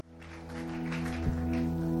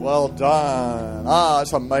Well done.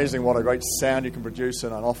 It's amazing what a great sound you can produce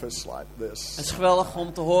in an office like this. Het is geweldig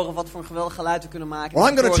om te horen wat voor een geweldig geluid we kunnen maken. Well,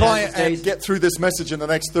 I'm going to try Zoals and deze. get through this message in the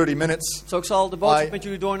next 30 minutes. Zo, ik zal de boodschap met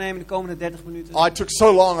jullie doornemen in de komende 30 minuten. I took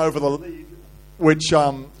so long over the lead, which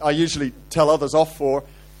I usually tell others off for.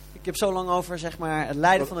 Ik heb zo lang over zeg maar, het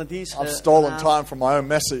leiden van de dienst I've stolen gedaan, time from my own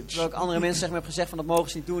message. terwijl ik andere mensen zeg maar, heb gezegd van dat mogen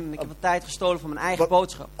ze niet doen. En ik heb wat tijd gestolen van mijn eigen But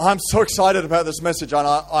boodschap. I'm so excited about this message, and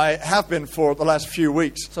I have been for the last few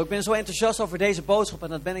weeks. Zo, ik ben zo enthousiast over deze boodschap en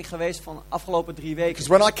dat ben ik geweest van de afgelopen 3 weken. Because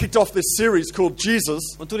when I kicked off this series called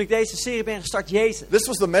Jesus, Want toen ik deze serie ben gestart, Jezus. this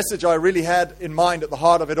was the message I really had in mind at the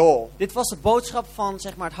heart of it all. Dit was de boodschap van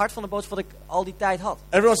zeg maar, het hart van de boodschap wat ik al die tijd had.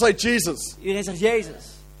 Everyone say Jesus. Iedereen zegt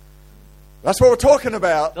Jezus. That's what we're talking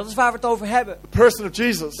about. Dat is waar we het over hebben. The person of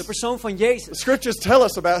Jesus. De persoon van The Jezus. scriptures tell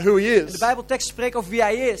us about who he En de is. Bijbelteksten spreken over wie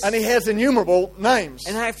hij is. And he has innumerable names.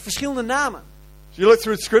 En hij heeft verschillende namen. If you look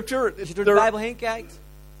through scripture, Als je door de there are Bijbel heen kijkt.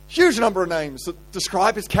 a huge number of names that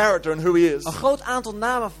describe his character and who he is. Een groot aantal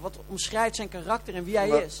namen wat omschrijft zijn karakter en wie hij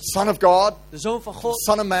The is. Son of God, De Zoon van the God.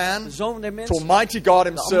 Son of Man, De Zoon der to mensen. Almighty God De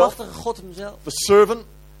himself, almachtige God hemzelf. the servant,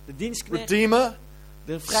 De dienstknecht. Redeemer,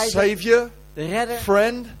 De vrijzer. Savior, De redder.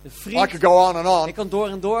 friend. De I vriend. could go on and Ik on. kan door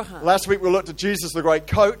en door gaan. Last week we looked at Jesus, the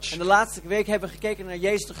great coach. En de laatste week hebben we gekeken naar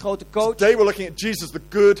Jezus de grote coach. Today we're looking at Jesus, the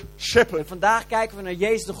good En shepherd. vandaag kijken we naar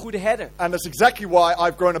Jezus de goede herder. And that's exactly why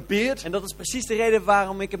I've grown a beard. En dat is precies de reden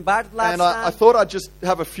waarom ik een baard heb laten And I staan. thought I'd just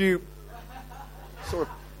have a few sort of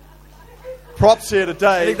props here En ik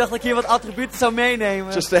today, dacht dat ik hier wat attributen zou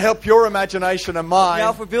meenemen. just to help your imagination and Om jouw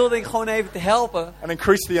mine verbeelding gewoon even te helpen. and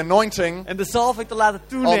increase the anointing En de zalving te laten on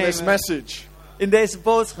toenemen this message. in deze You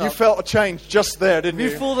boodschap. felt a change just there, didn't Wie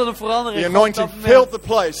you? voelde een verandering The op dat anointing moment? filled the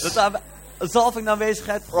place. Dat de zalving de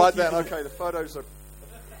aanwezigheid van God Right hier then, voelde. okay, the photos are...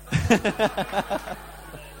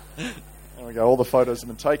 There we go, all the photos have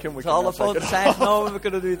been taken. We Dus can alle now take foto's it zijn off. genomen, we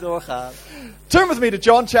kunnen nu doorgaan. Turn with me to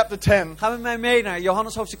John chapter 10. Ga met mij mee naar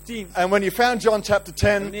Johannes hoofdstuk 10. And when you found John chapter En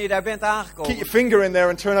 10, wanneer je daar bent keep aangekomen, your finger in there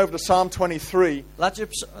and turn over to Psalm 23.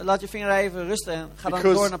 laat je vinger daar even rusten en ga dan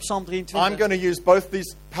Because door naar Psalm I'm 23. going to use both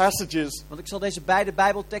these passages Want ik zal deze beide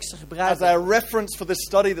Bijbelteksten as gebruiken our reference for this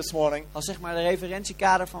study this morning. als zeg maar de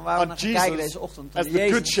referentiekader van waar we On naar gaan Jesus kijken deze ochtend. as Naar the good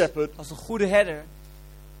Jezus shepherd. als de goede herder.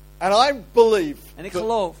 And I believe En ik that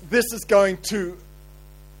geloof this is going to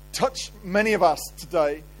touch many of us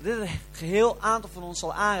today dat dit een geheel aantal van ons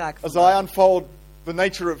zal aanraken. as vandaag. I unfold the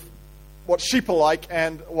nature of what sheep are like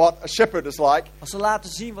and what a shepherd is like. Als we laten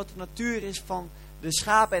zien wat de natuur is van de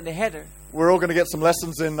schapen en de herder. We're all going to get some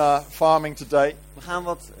lessons in farming today. We gaan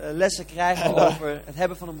wat lessen krijgen And, over het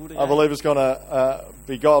hebben van een I boerderij. believe it's going to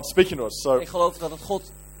be God speaking to us. So Ik geloof dat het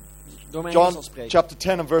God door mij heen John zal spreken. chapter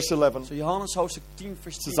 10 and verse 11 Zo Johannes hoofdstuk 10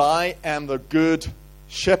 vers 10. says, I am the good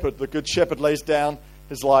shepherd. The good shepherd lays down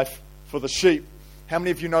his life for the sheep. How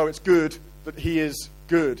many of you know it's good that he is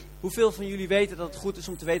good? Hoeveel van jullie weten dat het goed is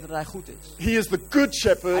om te weten dat hij goed is? He is the good Hij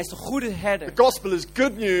shepherd. is de goede herder. The gospel is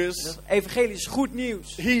good news. Het evangelie is goed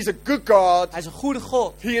nieuws. He's a good God. Hij is een goede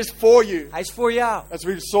God. He is for you. Hij is voor jou. As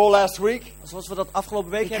we saw last week, Zoals we dat afgelopen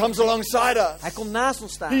week he hebben comes gezien. alongside Hij us. komt naast ons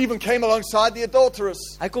He staan. even came alongside the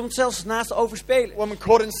adulteress, Hij komt zelfs naast de overspeler. woman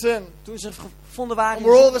caught in sin. Toen ze gevonden waren And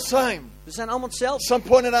in we're de all zonde. the same. We zijn allemaal At hetzelfde. some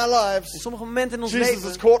point in our In lives, sommige momenten in ons Jesus leven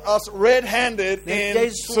has caught us red-handed heeft in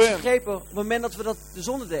Jezus ons sin. gegrepen op het moment dat we dat de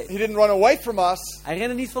zonde deden. He didn't run away from us. Hij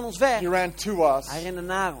rende niet van ons weg. He ran to us. Hij rende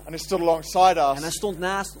naar ons. And he stood alongside En hij us. stond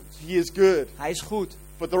naast ons. He is good. Hij is goed.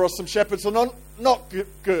 But there are some shepherds who are not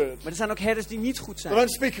good. Maar er zijn ook herders die niet goed They zijn.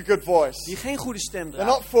 don't speak a good voice. Die geen goede stem They're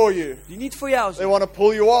dragen. not for you. Die niet voor jou They zijn. want to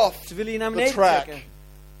pull you off Ze willen je naar the beneden track, trekken.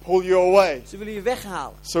 pull you away. Ze willen je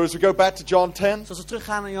weghalen. So as we go back to John 10, Dus als we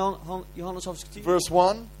teruggaan naar Johannes hoofdstuk 10, verse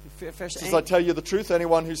 1, vers it says, I 1. tell you the truth,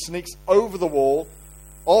 anyone who sneaks over the wall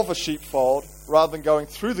of a sheepfold rather than going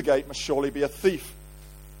through the gate must surely be a thief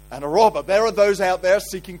and a robber. There are those out there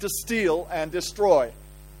seeking to steal and destroy.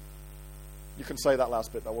 You can say that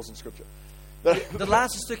last bit, that wasn't scripture. Dat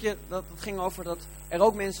laatste stukje, dat ging over dat er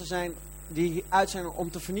ook mensen zijn die uit zijn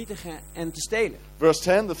om te vernietigen en te stelen. Verse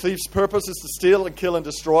 10, the thief's purpose is to steal and kill and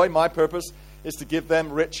destroy. My purpose is to give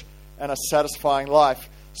them rich and a satisfying life.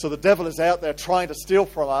 So the devil is out there trying to steal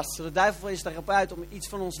from us. Dus de duivel is daarop uit om iets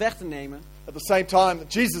van ons weg te nemen. At the same time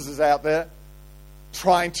that Jesus is out there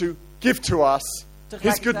trying to give to us his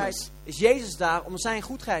Tegelijkertijd goodness. is Jezus daar om zijn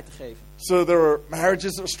goedheid te geven. So there are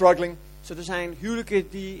marriages that are struggling, Zo er zijn huwelijken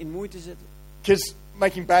die in moeite zitten. kids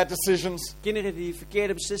making bad decisions. Kinderen die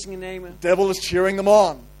verkeerde beslissingen nemen. The devil is cheering them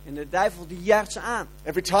on. En de duivel die juicht ze aan.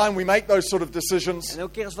 Every time we make those sort of decisions, En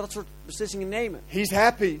elke keer als we dat soort beslissingen nemen, he's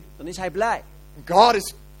happy. dan is hij blij. God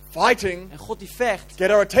is fighting En God die vecht to get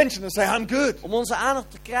our attention and say, I'm good. om onze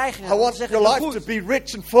aandacht te krijgen. I En om te want zeggen, your ik ben life to goed. be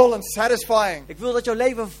rich and full and satisfying. Ik wil dat jouw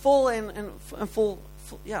leven vol en vol,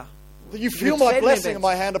 ja. That you je feel er my tevreden blessing bent.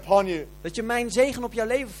 and my hand upon you. Dat je mijn zegen op jouw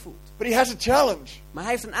leven voelt. But he has a challenge. Maar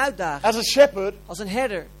hij heeft een uitdaging. As a shepherd, Als een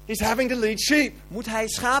herder he's having to lead sheep. moet hij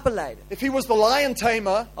schapen leiden. If he was the lion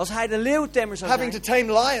tamer, Als hij de leeuwtemmer zou having zijn, to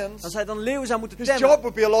tame lions, als hij dan leeuwen zou moeten his temmen, job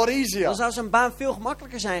would be a lot easier. dan zou zijn baan veel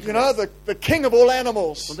gemakkelijker zijn You geweest. know, the king of all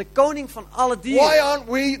animals. Want de koning van alle Why dieren. aren't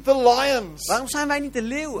we the lions? Waarom zijn wij niet de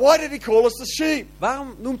leeuwen? Why did he call us the sheep?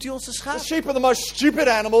 Waarom noemt hij ons de The schapen? sheep are the most stupid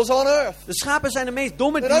animals on earth. De schapen zijn de meest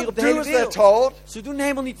domme They dieren op don't de do hele as they're wereld. told. Ze doen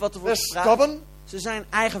helemaal niet wat er They're wordt gevraagd. stubborn. Ze zijn It's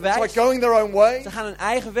eigenwijs. like going their own way. Ze gaan hun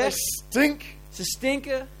eigen They weg. stink. Ze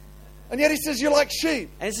stinken. And yet he says you're like sheep.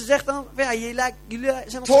 En ze zegt dan, ja, jullie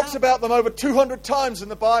zijn als Talks schapen. about them over 200 times in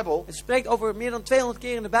the Bible. Het spreekt over meer dan 200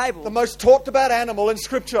 keer in de Bijbel. The most talked about animal in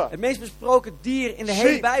Scripture. Het meest besproken dier in de Sheep.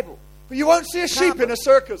 hele Bijbel. But you won't see a sheep Schapen. in a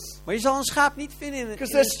circus. Maar je zal een schaap niet vinden in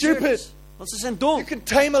Because een they're circus. stupid. Want ze zijn dom. You can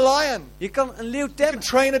tame a lion. Je kan een leeuw You can temmen.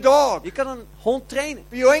 train a dog. Je kan een hond trainen.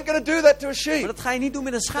 But you ain't going to do that to a Maar sheep. dat ga je niet doen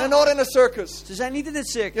met een They're schaap. not in a circus. Ze zijn niet in het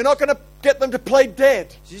circus. You're not going to get them to play dead.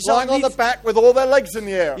 Je zal Lying on niet- the back with all their legs in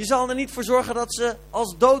the air. Je zal er niet voor zorgen dat ze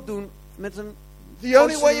als dood doen met een... The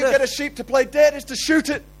only poot way in you de get a sheep to play dead is to shoot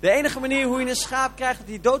it. De enige manier hoe je een schaap krijgt dat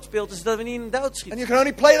hij doodspeelt is dat we niet in dood And schieten. you can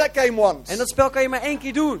only play that game once. En dat spel kan je maar 1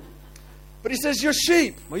 keer doen. But he says, you're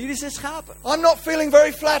sheep. Maar jullie zijn schapen. I'm not feeling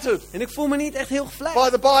very flattered En ik voel me niet echt heel gevleid by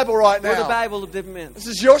the Bible right door de now. Bijbel op dit moment. This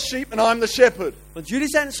is your sheep and I'm the shepherd. Want jullie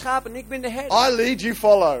zijn de schapen en ik ben de herder. I lead, you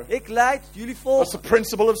follow. Ik leid, jullie That's volgen. the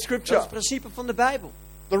principle of Dat is Scripture. het principe van de Bijbel.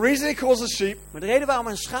 The reason he calls us sheep, Maar de reden waarom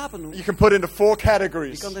hij schapen noemt, you can put into 4 je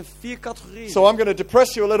categories. kan het in 4 categorieën. So I'm going to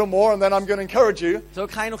depress you a little more and then I'm going to encourage you Zo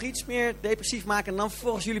ik ga je nog iets meer depressief maken en dan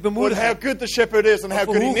vervolgens jullie with how bemoedigen. good the shepherd is and how Over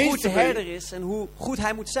good he hoe needs goed to de be herder is en hoe goed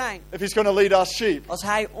hij moet zijn. if he's going to lead us sheep. Als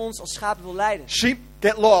hij ons als schapen wil leiden. Sheep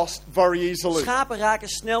get lost very easily. Schapen raken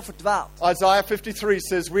snel verdwaald. Isaiah 53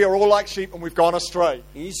 says, we are all like sheep and we've gone astray.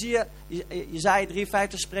 En je zie Jesaja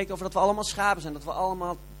 53 spreekt over dat we allemaal schapen zijn. Dat we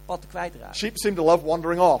allemaal pad kwijtraken. Sheep seem to love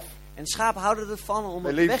wandering off. En schapen houden ervan om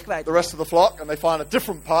They de weg leave kwijt te the rest of the flock and they find a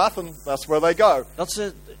different path and that's where they go. Dat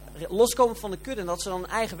ze loskomen van de kudde en dat ze dan een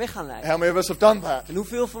eigen weg gaan leiden. How many of us have done that? En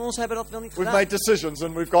hoeveel van ons hebben dat wel niet We've gedaan? made decisions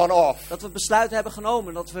and we've gone off Dat we besluiten hebben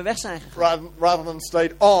genomen, dat we weg zijn gegaan. rather than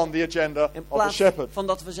stayed on the agenda In of the plaats shepherd. van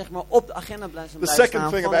dat we zeg maar op de agenda blijven The staan second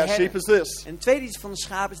thing van de about sheep herder. is this. En het tweede iets van de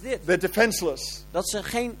schaap is dit. They're defenseless. Dat ze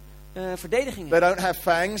geen verdediging They hebben. don't have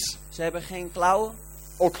fangs Ze hebben geen klauwen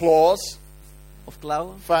or claws. of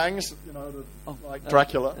klauwen. Fangs, you know, Oh, like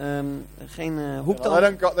Dracula. Geen They hoektanden.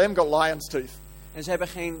 haven't got lion's teeth. En ze hebben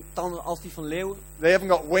geen tanden als die van leeuwen. They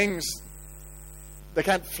haven't got wings. They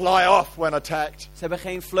can't fly off when attacked. Ze hebben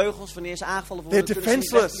geen vleugels wanneer ze aangevallen They're worden. Kunnen ze niet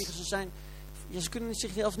defenseless. wegvliegen. Ze kunnen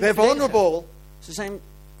zich zelfs niet They're verdedigen. vulnerable Ze zijn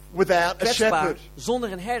without a kwetsbaar shepherd.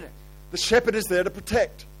 zonder een herder. The shepherd is there to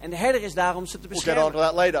protect. En de herder is daar om ze te We'll get on to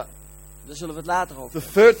beschermen. that later. Daar zullen we het later over.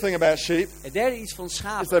 The third thing about sheep Het derde iets van is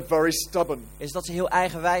schapen they're very stubborn. is dat ze heel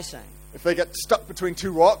eigenwijs zijn. If they get stuck between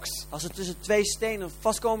 2 rocks, Als ze tussen 2 stenen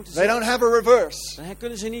vastkomen te they zitten, don't have a reverse. dan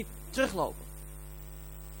kunnen ze niet teruglopen.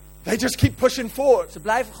 They just keep pushing forward, Ze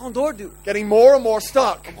blijven gewoon doorduwen. getting more and more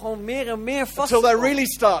stuck Om gewoon meer en meer vast until te they're komen. really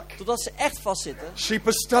stuck. Totdat ze echt vastzitten. Sheep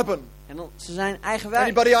are stubborn. En dan, ze zijn eigenwijs.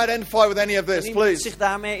 Anybody identify with any of En this, iemand please? zich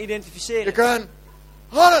daarmee You're identificeren. going,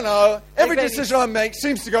 I don't know. Every weet niet. decision I make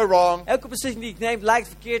seems to go wrong. Elke beslissing die ik neem lijkt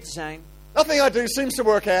verkeerd te zijn. Nothing I do seems to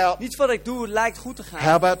work out. Niets wat ik doe lijkt goed te gaan.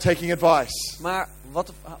 How about taking advice? Maar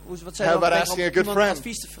wat How zou je about dan asking a om good iemand friend?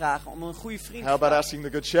 advies te vragen? Om een goede vriend How te about vragen? asking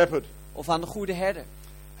the good shepherd? Of aan de goede herder.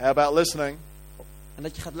 How about listening En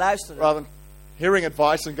dat je gaat luisteren. rather than hearing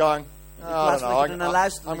advice and going, In I plaats don't van dat je know, ernaar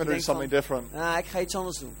luistert. I'm dat going je to do denkt something van, different. ik ga iets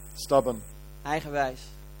anders doen. Stubborn. Eigenwijs.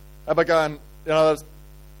 How about going,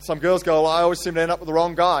 some girls go, I always seem to end up with the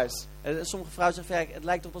wrong guys. Sommige vrouwen zeggen, van, ja, het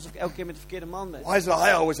lijkt erop alsof ik elke keer met de verkeerde man ben. Why is it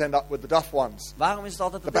I always end up with the duff ones? Waarom is het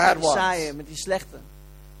altijd The dat ik bad met die ones. saaie, met die slechte?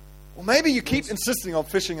 Well, maybe you keep insisting on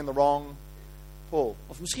fishing in the wrong pool.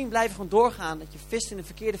 Of misschien blijf je gewoon doorgaan dat je vist in de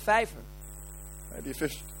verkeerde vijver. Maybe you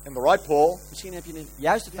fish in the right pool. Misschien heb je de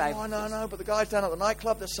juiste Oh, vijver. no, but the guys down at the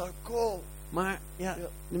nightclub, they're so cool. Maar ja,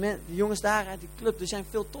 de jongens daar uit die club, die zijn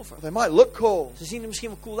veel toffer. They might look cool, Ze zien er misschien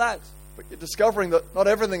wel cool uit. but you're discovering that not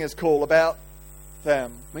everything is cool about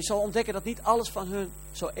them. Maar je zal ontdekken dat niet alles van hun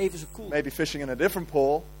zo even zo cool is. Maybe fishing in a different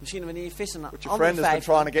pool, Misschien wanneer je vist in een which your andere friend has been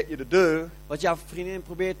vijver, trying to get you to do, wat jouw vriendin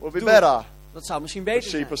probeert will te be doen, better. dat zou misschien But beter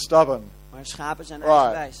sheep zijn. are stubborn. Maar schapen zijn Right.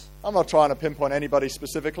 eigenwijs. I'm not trying to pinpoint anybody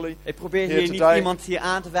specifically. Ik probeer Here hier niet today. iemand hier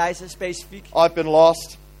aan te wijzen, specifiek. I've been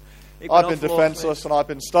lost. Ik ben I've ook been verloren defenseless and I've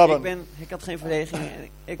been stubborn. Ik had geen verdediging. En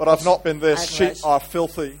ik But was I've not been this. eigenwijs. Sheep are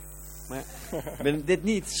filthy. Maar ik ben dit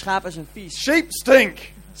niet. Schapen zijn vies. Sheep stink.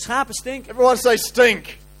 Schapen stinken. Everyone say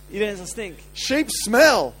stink. Iedereen zegt stink. Sheep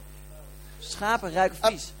smell. Schapen ruiken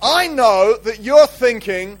And vies. I know that you're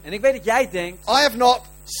thinking, En ik weet dat jij denkt, I have not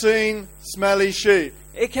seen smelly sheep.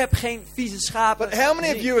 ik heb geen vieze schapen But how many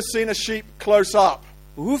of gezien. you have seen a sheep close up?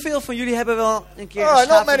 Hoeveel van jullie hebben wel een keer Alright, een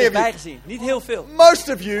not schaap many of erbij you. gezien? Niet heel veel. Most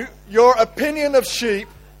of you, your opinion of sheep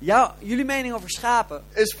Jullie mening over schapen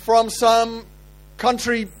is from some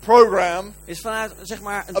country program, is vanuit zeg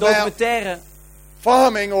maar een About- documentaire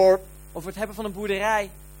farming, or over het hebben van een boerderij.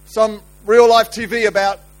 some real life TV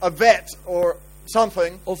about a vet or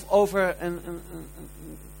something. Of over een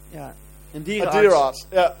A dierenarts. dierenarts.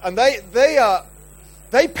 Yeah, and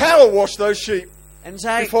they power wash those sheep En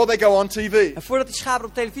zij, before they go on TV. en voordat die schapen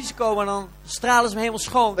op televisie komen, dan stralen ze hem helemaal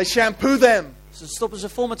schoon. They shampoo them. Ze stoppen ze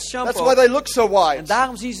vol met That's shampoo. why they look so En white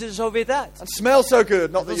daarom zien ze er zo wit uit. and smell so good.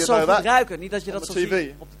 Not Dat that ze you zo know goed that. ruiken. Niet dat je on dat the zo TV.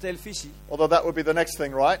 ziet op de televisie. Although that would be the next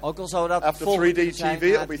thing, right? Ook al zou dat After volgende 3D zijn TV,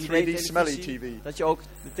 na it'll be 3D 3D smelly televisie, TV. dat je ook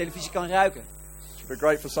de televisie kan ruiken. Which would be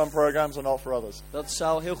great for some programs and not for others. Dat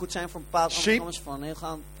zou heel goed zijn voor bepaalde Sheep programma's, van heel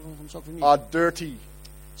gaan programma's ook weer niet. Are dirty.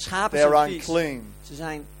 Schapen They're zijn vies. unclean. Ze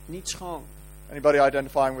zijn niet schoon. Anybody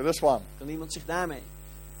identifying with this one? Kan iemand zich daarmee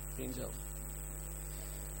vereenzelvigen?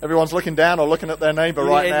 Everyone's looking down or looking at their neighbor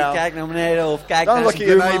right Iedereen die now. kijkt naar beneden of kijkt Don't naar look zijn at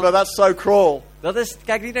your buurman. neighbor. That's so cruel.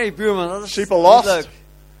 Kijk niet naar je buurman, dat is Sheep are niet lost. leuk. Sheep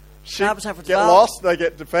Schapen zijn get verdwaald. lost. They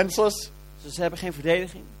get defenseless. Dus ze hebben geen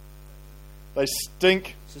verdediging. They stink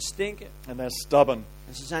Ze stinken and they're stubborn.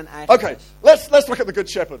 en ze zijn Okay, eigenwijs. let's look at the good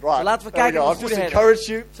shepherd. Right. So laten we There we kijken go. naar I've de just goede herder. encouraged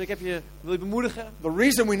you. Dus ik wil je bemoedigen. The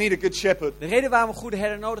reason we need a good shepherd De reden waarom we een goede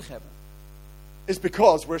herder nodig hebben, is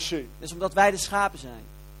because we're sheep. is omdat wij de schapen zijn.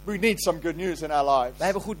 We need some good news in our lives. Wij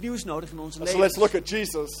hebben goed nieuws nodig in onze So leven. let's look at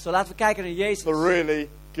Jesus, Zo laten we kijken naar Jezus. the really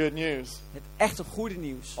good news. Het echte goede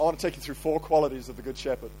nieuws. I want to take you through 4 qualities of the good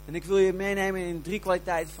shepherd. En ik wil je meenemen in 3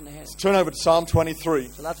 kwaliteiten van de herder. Turn over to Psalm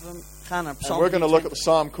 23. Zo laten we gaan naar And Psalm we're going to look at the 23.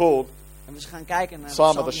 psalm called En we gaan kijken naar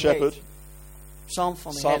Psalm Psalm of the die heet Shepherd, Psalm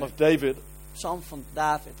van de Psalm herder. of David. Psalm van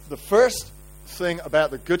David. The first thing about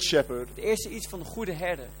the good shepherd Het eerste iets van de goede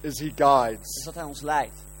herder is he is guides. dat hij ons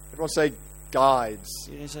leidt. Everyone say guides.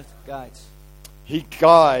 Iedereen zegt guides. He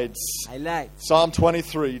guides. Hij leidt. Psalm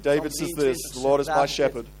 23, David says this, 23 the Lord is my David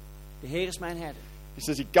shepherd. De Heer is mijn herder. He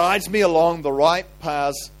says he guides me along the right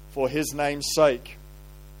paths for his name's sake.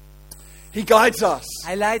 He guides us.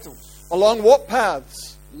 Hij leidt ons. Along what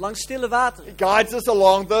paths? Langs stille He wateren. guides us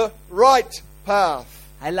along the right path.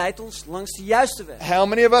 Hij leidt ons langs de juiste weg. How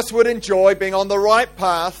many of us would enjoy being on the right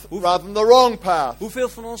path rather than the wrong path? Hoeveel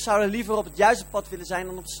van ons zouden liever op het juiste pad willen zijn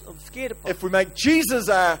dan op het verkeerde pad? If we make Jesus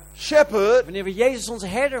our shepherd, Wanneer we Jezus onze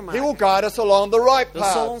herder he will maken, guide us along the right dan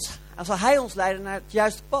path. zal hij ons leiden naar het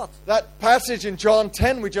juiste pad. That passage in John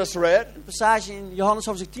 10 we just read Een passage in Johannes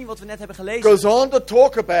hoofdstuk 10 wat we net hebben gelezen. goes on to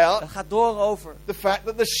talk about Dat gaat door over the fact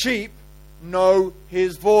that the sheep know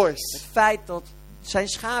his voice. het feit dat zijn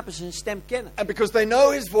schapen zijn stem kennen. And because they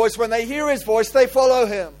know his voice, when they hear his voice, they follow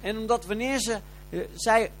him. En omdat wanneer ze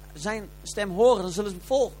zijn stem horen, dan zullen ze hem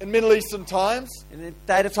volgen. In Middle Eastern times, En in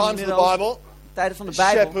tijden van times de, of the Bible, tijden van de the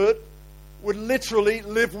Bijbel shepherd would literally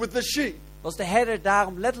live with the sheep. was de herder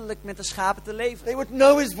daarom letterlijk met de schapen te leven. They would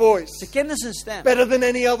know his voice Ze kenden zijn stem. better than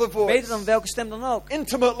any other Beter voice. dan welke stem dan ook.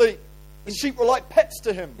 Intimately, the sheep were like pets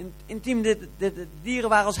to him. Intiem, de dieren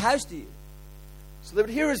waren als huisdieren. So they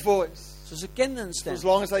would hear his voice. Dus ze kenden een For stem. as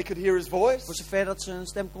long as they could hear his Voor voice, zover dat ze hun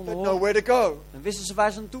stem konden they'd know horen, where to go. dan wisten ze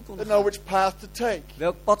waar ze naartoe konden They'd know gaan. which path to take.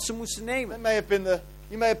 Welk pad ze moesten That nemen.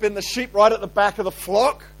 you may have been the sheep right at the back of the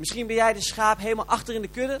flock. Misschien ben jij de schaap helemaal achter in de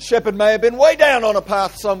kudde. The shepherd may have been way down on a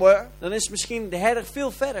path somewhere. Dan is misschien de herder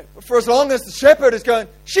veel verder. But for as long as the shepherd is going,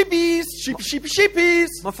 sheepies, sheepy, sheepy,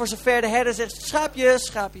 sheepies, Maar voor zover de herder zegt, schaapjes,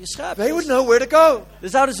 schaapjes, they would schaapjes. know where to go. Dan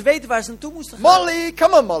zouden ze weten waar ze naartoe moesten gaan. Molly,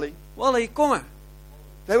 come on, Molly. Wally, kom maar.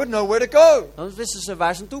 They would know where to go. Dan wisten ze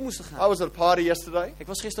waar ze naartoe moesten I gaan. was at a party yesterday. Ik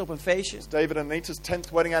was gisteren op een feestje. David and Anita's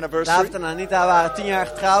 10th wedding anniversary. David en Anita waren 10 jaar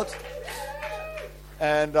getrouwd.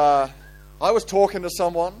 And I was talking to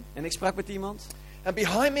someone. En ik sprak met iemand. And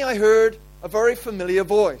behind me I heard a very familiar En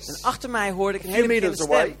voice. achter mij hoorde ik een A hele few bekende meters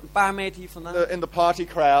away. stem. Een paar meter hier vandaan. In the party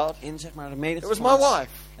crowd. In zeg maar de It menigte was van my ons. wife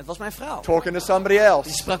Het was mijn vrouw. talking to somebody Die else.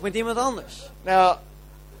 sprak met iemand anders. Now,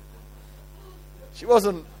 she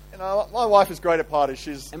wasn't, my wife is great at parties.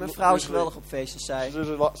 She's En mijn vrouw is usually- geweldig op feestjes. Zij she's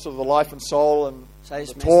usually sort of the life and soul and is the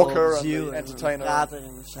meestal talker de and ziel the en een entertainer. prater.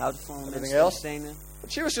 En ze houdt van Everything mensen else. entertainen.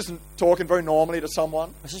 But she was just talking very normally to someone.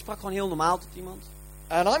 Maar ze sprak gewoon heel normaal tot iemand.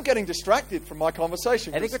 And I'm getting distracted from my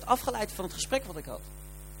conversation. En ik werd afgeleid van het gesprek wat ik had.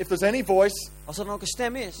 if there's any voice Als er dan ook een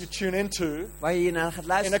stem is you tune into waar je naar gaat in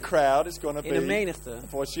a luisteren crowd, it's going to in een be menigte, the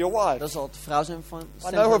voice of your wife. dan zal het de vrouw zijn van I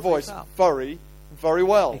stem know her van je voice vrouw. very, very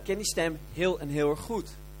well. Ik ken die stem heel erg goed.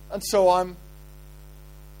 And so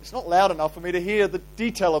it's not loud enough for me to hear the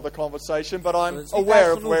detail of the conversation, but I'm het is niet aware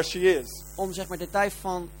luid of where she is. Om zeg maar detail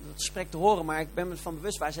van het gesprek te horen, maar ik ben me van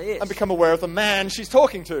bewust waar zij is. And become aware of the man she's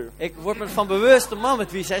talking to. Ik word me van bewust de man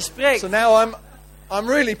met wie zij spreekt. So now I'm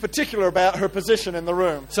really particular about her position in the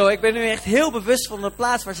room. Zo, ik ben nu echt heel bewust van de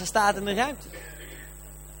plaats waar zij staat in de ruimte.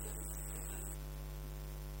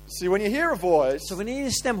 See, when you hear a voice, Zo, wanneer je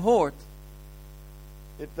een stem hoort,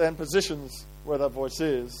 it then positions where that voice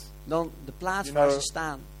is, dan de plaats You waar know- ze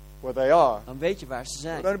staan, where they are. dan weet je waar ze There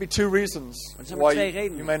zijn. would only be two reasons er zijn maar why twee you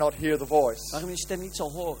redenen. may not hear the voice. Waarom je de stem niet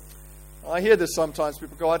zal horen. I hear this sometimes.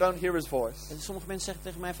 People go, I don't hear his voice. En sommige mensen zeggen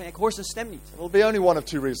tegen mij van, ik hoor zijn stem niet. It'll be only one of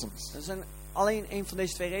two reasons. Er zijn alleen één van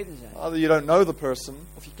deze twee redenen zijn. Either you don't know the person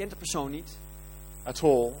Of je kent de persoon niet, at all,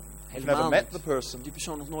 you've helemaal never met niet. the person, Die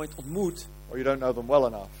persoon nog nooit ontmoet, or you don't know them well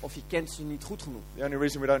enough. of je kent ze niet goed genoeg. The only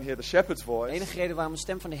reason we don't hear the shepherd's De voice enige reden waarom we de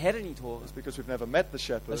stem van de herder niet horen, is because we've never met the dat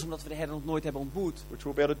shepherd, is omdat we de herder nog nooit hebben ontmoet. which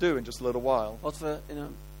we'll be able to do in just a little while. Wat we in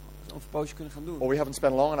een poosje kunnen gaan doen. Or we haven't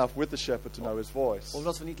spent long enough with the shepherd to know his voice.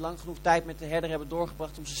 Omdat we niet lang genoeg tijd met de herder hebben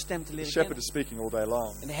doorgebracht om zijn stem te The leren shepherd kennen. is speaking all day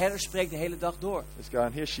long. En de herder spreekt de hele dag door. He's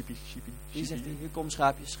going, here, sheepy, sheepy, Die zegt, sheepy. hier kom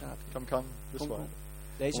schaapje, schaapje. Come, this Kom, way. kom. And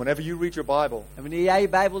Deze. whenever you read your Bible, En wanneer jij je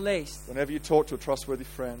Bijbel leest, whenever you talk to a trustworthy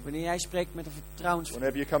friend, wanneer jij spreekt met een vertrouwensvriend,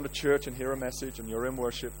 whenever you come to church and hear a message and you're in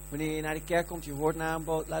worship, wanneer je naar de kerk komt, je hoort naar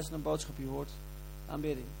luistert naar een boodschap, je hoort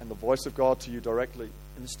aanbidding. and the voice of God to you directly,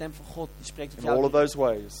 En de stem van God, die spreekt tot in all of jou. those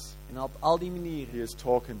ways, En op al die manieren, he is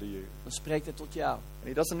talking to you. dan spreekt hij tot jou. And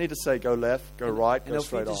he doesn't need to say, go left, go right, En go hoeft niet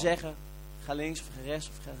straight te on. zeggen, ga links of ga rechts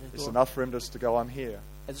of ga It's rechtdoor. enough for him just to go, I'm here.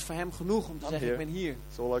 Het is voor hem genoeg om te I'm zeggen, here. ik ben hier.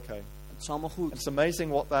 It's all okay. Het is allemaal goed. It's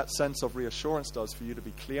amazing what that sense of reassurance does for you to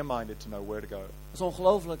be clear-minded to know where to go. Het is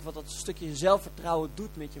ongelooflijk wat dat stukje zelfvertrouwen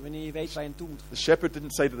doet met je wanneer je weet waar je naartoe moet gaan. The shepherd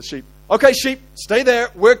didn't say to the sheep, okay, sheep, stay there.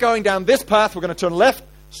 We're going down this path. We're going to turn left,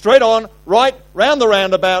 straight on, right, round the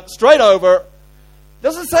roundabout, straight over.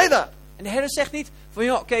 Doesn't say that. En de herder zegt niet van,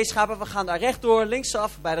 joh, oké, schapen, we gaan daar rechtdoor,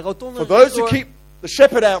 linksaf, bij de rotonde. For those who rechtdoor. keep the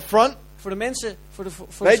shepherd out front, Voor de mensen, voor de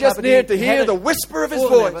they just schapen die need to de hear herder the whisper of his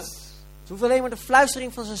voor hebben. voice. Ze hoeven alleen maar de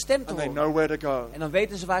fluistering van zijn stem te And they horen. know where to go. En dan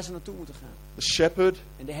weten ze waar ze naartoe moeten gaan. The shepherd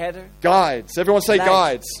En de herder guides. Everyone say leidt.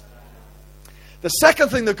 guides. The second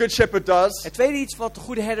thing the good shepherd does Het tweede iets wat de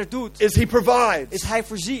goede herder doet, is he provides. is hij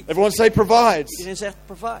voorziet. Everyone say provides. Iedereen zegt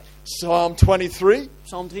provide. Psalm 23.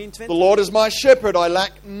 Psalm The 23. Lord is my shepherd, I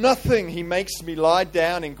lack nothing. He makes me lie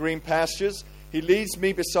down in green pastures. He leads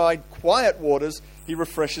me beside quiet waters. He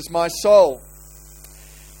refreshes my soul.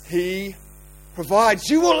 He provides.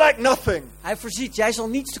 You will lack nothing. Hij voorziet, jij zal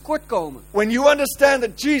niets tekort komen. When you understand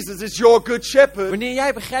that Jesus is your good shepherd, Wanneer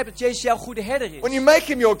jij begrijpt dat Jezus jouw goede herder is. when you make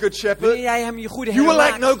him your good Wanneer shepherd, jij hem je goede you will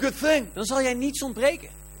herder lack maakt, no good thing. dan zal jij niets ontbreken.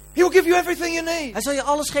 He will give you everything you need. Hij zal je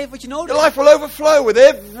alles geven wat je nodig Your hebt. life will overflow with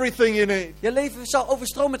everything you need. Je leven zal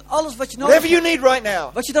overstromen met alles wat je nodig Whatever you hebt. need right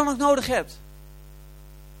now, Wat je dan ook nodig hebt.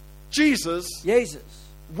 Jesus Jezus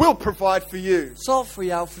will provide for you. zal voor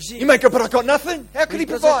jou voorzien. You may go, but I've got nothing. How can he Je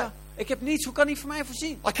kan provide? zeggen, ik heb niets, hoe kan hij voor mij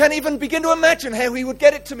voorzien? I can't even begin to imagine how he would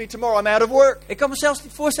get it to me tomorrow. I'm out of work. Ik kan me zelfs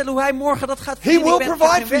niet voorstellen hoe hij morgen dat gaat voorzien. will Ik heb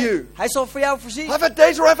provide geen for werk. you. Hij zal voor jou voorzien. I've had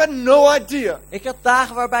days where I've had no idea Ik had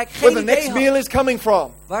dagen waarbij ik where geen the idee next had meal is coming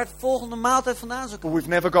from. waar het volgende maaltijd vandaan zou But komen. we've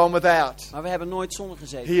never gone without. Maar we hebben nooit zonder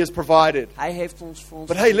gezeten. He has provided. Hij heeft ons voor ons.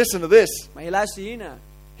 But hey, listen to this. Maar je luistert hiernaar.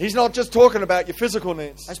 He's not just talking about your physical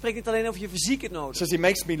needs. Hij spreekt niet alleen over je fysieke He noden. says he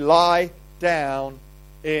makes me lie down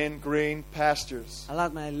in green pastures. Hij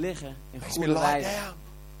laat mij liggen in Makes me groene lie weiden. down.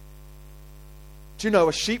 Do you know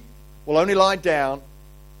a sheep will only lie down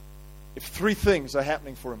if three things are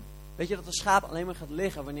happening for him? Weet je dat een schaap alleen maar gaat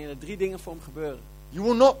liggen wanneer er 3 dingen voor hem gebeuren? You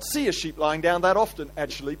will not see a sheep lying down that often,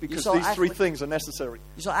 actually, because zal these three eigenlijk- things are necessary.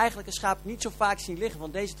 Je zal eigenlijk een schaap niet zo vaak zien liggen,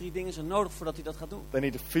 want deze 3 dingen zijn nodig voordat hij dat gaat doen. They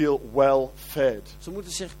need to feel well fed. Ze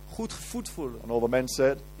moeten zich goed gevoed voelen. And all the men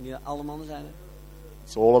said, En die alle mannen zijn er.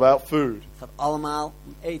 it's all about food. Het gaat allemaal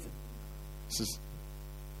om eten. He says,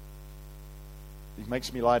 he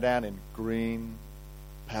makes me lie down in green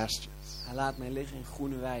pastures. Hij laat mij liggen in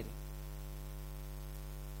groene weiden.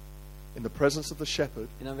 In the presence of the shepherd,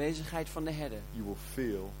 In aanwezigheid van de herder, you will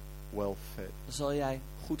feel well fed. dan zal jij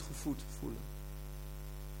goed gevoed voelen.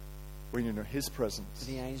 When you're in his presence,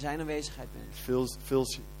 Wanneer jij in zijn aanwezigheid bent, it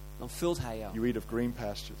fills you. dan vult hij jou. You eat of green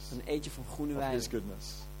pastures, Dan eet je van groene of his weiden, goodness.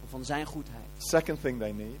 van zijn goedheid. Second thing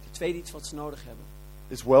they need Het tweede iets wat ze nodig hebben,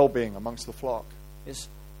 is well-being amongst the flock. is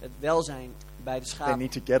het welzijn bij de They schapen.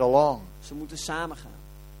 need to get along. Ze moeten samen gaan.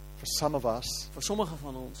 For some of us, Voor sommigen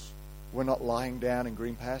van ons we're not lying down in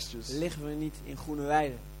green pastures liggen we niet in groene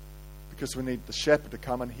weiden. because we need the shepherd to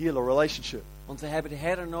come and heal a relationship. Want we hebben de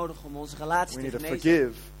herder nodig om onze relatie We te need to genezen.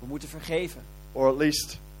 forgive, We moeten vergeven. or at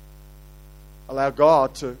least allow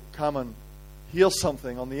God to come and heal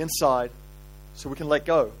something on the inside so we can let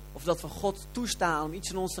go. Of dat we God toestaan om iets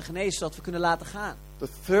in ons te genezen, zodat we kunnen laten gaan. The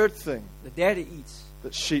third thing De derde iets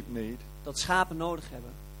that sheep need dat schapen nodig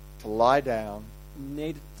hebben to lie down om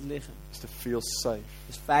neder te liggen, is to feel safe.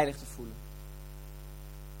 is veilig te voelen.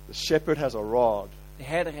 The shepherd has a rod. De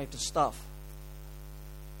herder heeft een staf.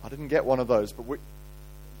 I didn't get one of those, but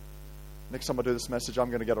next time I do this message, I'm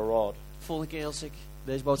going to get a rod. De volgende keer als ik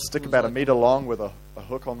deze boodschap Stick doe, about zal a ik meter long with a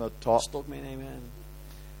hook on the een top. stok meenemen en een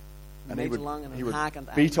And he meter lang en he een haak aan would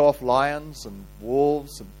het eind. beat off lions and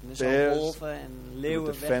wolves and En dus zal bears wolven en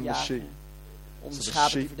leeuwen defend the sheep. wegjagen om de so the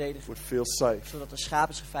schapen te sheep verdedigen. would feel safe. Zodat de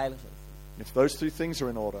schapen zich veilig voelen. And if those two things are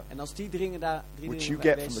in order, En als die drie dingen daar which you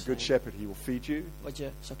bij get from the bezig good zijn, shepherd, he will feed you, wat je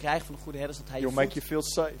zou krijgen van de goede herder, is dat hij je he'll make voedt. you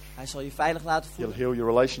feel safe, Hij zal je veilig laten he'll voelen. heal your En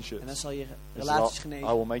dan relationships. zal je He relaties says, I genezen.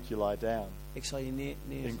 will make you lie down Ik zal je neer.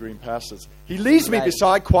 in green pastures. He leads me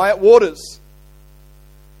beside quiet waters.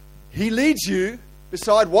 He leads you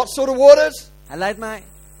beside what sort of waters? Hij leidt mij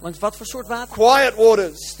langs wat voor soort water? Quiet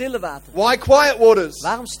waters. Stille water. Why quiet waters?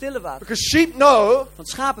 Waarom stille water? Because sheep know Want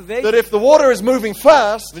schapen that weten, if the water is moving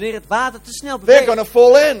fast, wanneer het water te snel they're going beweegt, to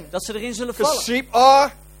fall in. dat ze erin zullen Because vallen. sheep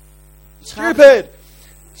are Schapen, stupid.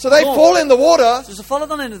 So they Dom. fall in the water dus ze vallen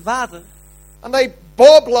dan in het water. and they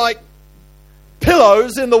bob like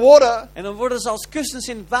pillows in the water, En dan worden ze als kussens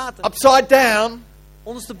in het water. upside down,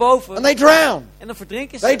 Ondersteboven. and they drown. En dan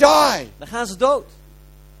verdrinken They ze. die. Dan gaan ze dood.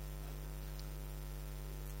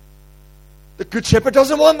 The good shepherd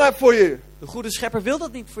doesn't want that for you. De goede schepper wil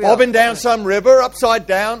dat niet voor jou. Bobbing down some river, upside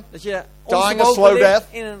down. Dat je Dying a ondersteboven slow ligt death.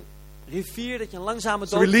 in een rivier, dat je een langzame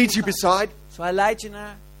So dood he leads you gaat. beside Zo hij leidt je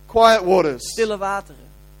naar quiet waters, stille wateren.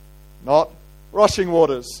 not rushing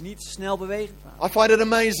waters. Niet snel bewegend water. I find it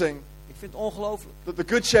amazing Ik vind het ongelooflijk. that the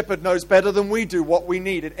good shepherd knows better than we do what we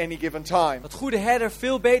need at any given time. Dat goede herder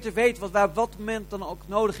veel beter weet wat wij op dat moment dan ook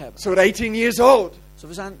nodig hebben. So at 18 years old, Zo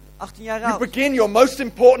we zijn 18 jaar you oud. begin your most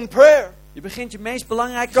important prayer. Je begint je meest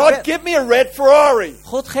belangrijke God, gebed. give me a red Ferrari.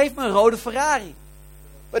 God geeft me een rode Ferrari.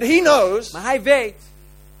 But he knows Maar hij weet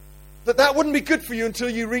that that wouldn't be good for you until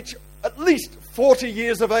you reach at least 40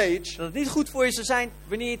 years of age. dat het niet goed voor je zou zijn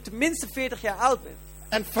wanneer je tenminste 40 jaar oud bent.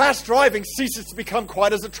 And fast driving ceases to become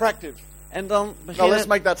quite as attractive. En dan Now let's beginnen...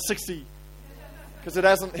 make that 60, because it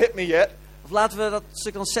hasn't hit me yet. Of laten we dat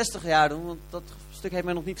stuk dan 60 jaar doen, want dat stuk heeft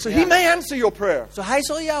mij nog niet So he geraakt. may answer your prayer. Zo hij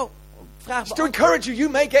zal jouw vraag Just to beantwoorden. encourage you, you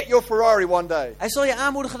may get your Ferrari one day. Hij zal je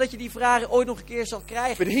aanmoedigen dat je die Ferrari ooit nog een keer zal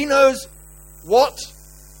krijgen. But he knows what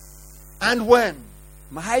and when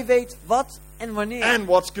Maar hij weet wat en wanneer. and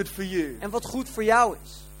what's good for you. En wat goed voor jou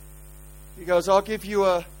is. He goes, I'll give you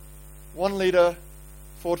a 1 liter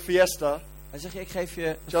Ford Fiesta. Hij zegt, ik geef je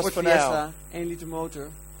een Just Ford for Fiesta, 1 liter motor,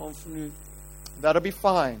 gewoon voor nu. That'll be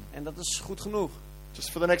fine. En dat is goed genoeg.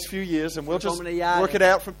 Just for the next few years. And we'll de just komende jaren. work it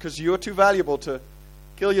out because you're too valuable to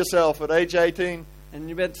kill yourself at age 18 En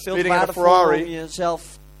je bent veel te Speeding in a waardevol Ferrari. om jezelf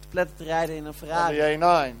te pletten te rijden in een on Ferrari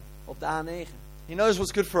the A9. op de A9. He knows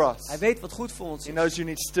what's good for us. Hij weet wat goed voor ons He is. knows you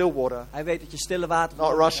need still water, Hij weet dat je stille water not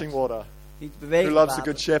nodig rushing hebt. water. Niet Who bewegend loves the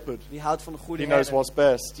water. good shepherd? Die houdt van de goede He knows herder. what's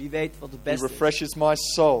best. Die weet wat het He beste is. refreshes my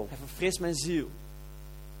soul. Hij verfrist mijn ziel.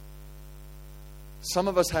 Some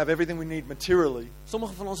of us have everything we need materially,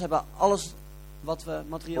 Sommigen van ons hebben alles wat we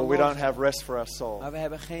materieel but we nodig don't hebben. have rest for our soul. Maar we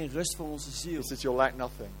hebben geen rust voor onze ziel. He says you'll lack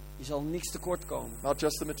nothing. Je zal niks tekort komen. Not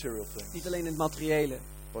just the material things, Niet alleen in het materiële,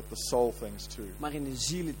 but the soul things too. maar in de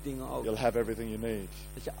zielen dingen ook. You'll have everything you need.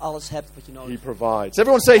 Dat je alles hebt wat je He nodig hebt. provides.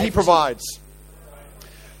 Everyone say He provides.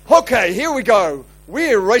 Okay, here we go.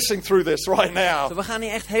 We're racing through this right now. Dus we gaan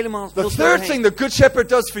hier echt helemaal The heel snel third doorheen. thing the good shepherd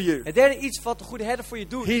does for you, Het derde iets wat de goede herder voor je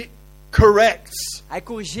doet. he corrects. Hij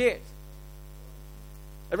corrigeert.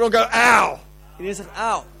 Everyone go, ow. Iedereen zegt,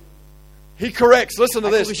 auw. He corrects. Listen to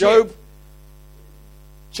Hij this. corrigeert. Job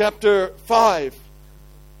chapter 5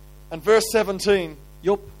 and verse 17.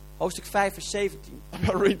 Job, hoofdstuk 5 vers 17. I'm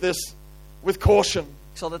going to read this with caution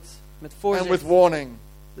Ik zal het met and voorzicht with warning.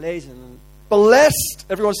 lezen. En Blessed.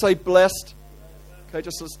 Everyone say blessed. Okay,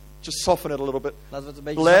 just soften it a little bit. laten we het een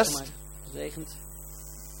beetje Blessed. zachter maken. Gezegend.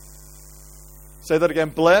 Say that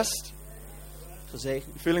again. Blessed. Gezegend.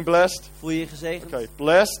 You feeling blessed? Voel je je gezegend? Okay.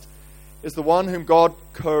 Blessed is the one whom God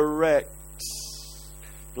corrects.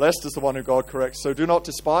 Blessed is the one whom God corrects. So do not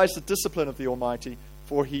despise the discipline of the Almighty,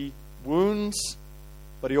 for he wounds,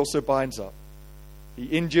 but he also binds up. He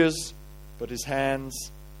injures, but his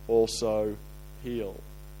hands also heal.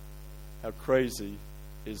 How crazy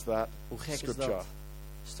is that Hoe gek is scripture? dat?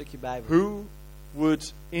 Een stukje Bijbel. Who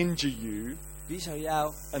would injure you Wie zou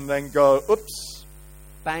jou and then go, oops,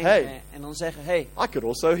 pijn Hey. doen en dan zeggen, hey, I could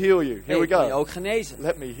also heal you. Here we ik kan je go. ook genezen.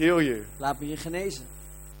 Let me heal you. Laat me je genezen.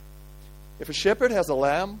 If a shepherd has a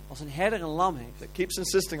lamb Als een herder een lam heeft, that keeps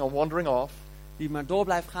insisting on wandering off, die maar door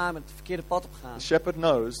blijft gaan met het verkeerde pad op gaan, the shepherd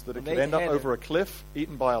knows that it could end up over a cliff,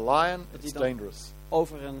 eaten by a lion. It's dangerous.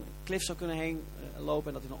 over een klif zou kunnen heen lopen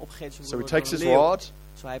en dat hij dan opgegeten zou So he worden takes door his een leeuw. rod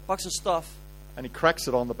Zo hij pakt zijn staf and he cracks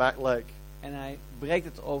it on the back leg, en hij breekt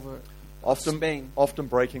het over zijn been. often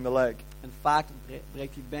breaking the leg. En vaak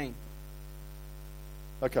breekt hij het been.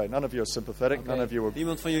 Okay, none of you are sympathetic. Oké, None of you are.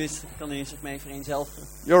 niemand van jullie kan hier zich mee vereenzelvigen.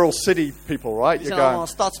 You're all city people, right? Die You're zijn allemaal going,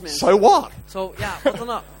 stadsmensen. so what? Zo, ja, wat dan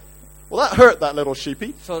ook. Well, that hurt that little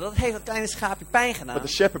sheepy. Zo, dat heeft dat kleine schaapje pijn gedaan. But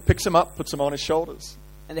the shepherd picks him up, puts him on his shoulders.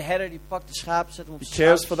 En de herder die pakt de schaap, zet hem op He zijn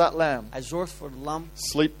cares for schouders. that lamb. Hij zorgt voor de lam.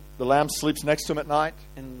 The lamb sleeps next to him at night.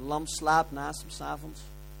 En de lam slaapt naast hem 's avonds.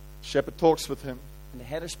 Shepherd talks with him. En de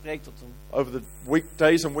herder spreekt tot hem Over the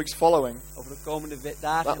days and weeks following, over de komende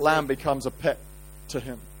dagen. that en lamb weken. becomes a pet to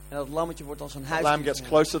him. En dat lammetje wordt als een That huis. lamb gets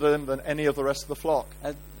closer to him than any of the rest of the flock.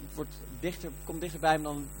 Het komt dichter bij hem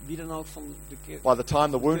dan wie dan ook van de keer. By the time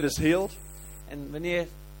the wound is healed, En wanneer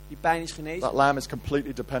die pijn is that genezen, lamb is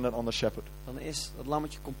completely dependent on the shepherd. dan is dat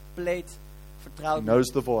lammetje compleet He vertrouwd knows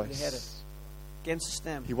the met de voice. herder. Kent zijn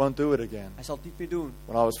stem. He won't do it again. Hij zal het niet meer doen.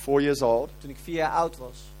 When I was 4 years old, Toen ik 4 jaar oud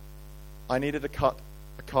was, I needed to cut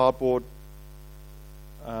a cardboard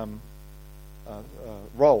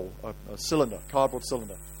roll, a cylinder, cardboard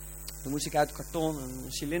cylinder. dan moest ik uit karton een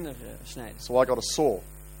cilinder snijden. So I got a saw.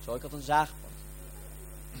 Zo, ik had een zaag gepakt.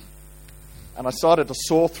 And I started to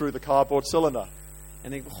saw through the cardboard cylinder.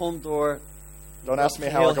 En ik begon door Don't ask me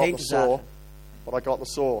how I geheel got heen the te saw, zagen. but I got the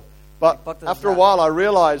saw. But pakte after a de while I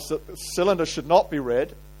realized that the cylinder should not be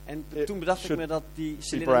red. En It toen bedacht ik should me dat die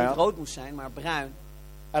cilinder brown. niet rood moest zijn, maar bruin.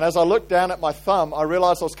 And as I looked down at my thumb, I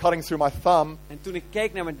realized I was cutting through my thumb. En toen ik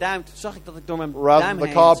keek naar mijn duim, toen zag ik dat ik door mijn Rather duim than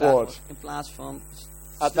heen the cardboard. zag, in plaats van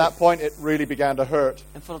At stuk. that point, it really began to hurt.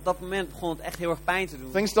 En vanaf dat moment begon het echt heel erg pijn te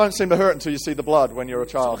doen. Things don't seem to hurt until you see the blood when you're a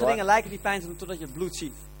child, Sommige dingen right? lijken die pijn te doen totdat je het bloed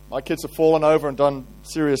ziet. My kids have fallen over and done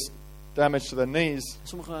serious damage to their knees.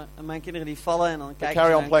 Sommige mijn kinderen die vallen en dan They kijken carry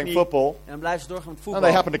ze on naar playing hun knie. football, En dan blijven ze doorgaan met and voetbal.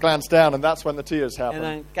 they happen to glance down, and that's when the tears En happen.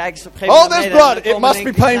 dan kijken ze op een gegeven Oh, moment there's beneden en blood. dan It komen must in be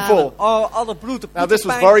één keer painful. tranen. Oh, al dat bloed. Het Now, moet this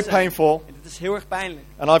was pijn very zijn. painful, En dit is heel erg pijnlijk.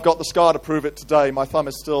 and I've got the scar to prove it today. My thumb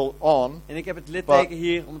is still on. En ik heb het litteken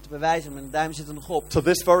hier om het te bewijzen. Mijn duim zit er nog op. To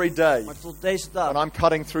this very day, Maar tot deze dag, when I'm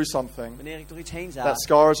cutting through something, wanneer ik door iets heen zaag, that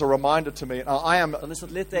scar is a reminder to me. Now, I am dan is dat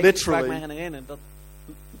litteken iets waar ik literally, mij aan herinner. Dat,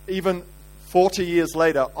 even 40 years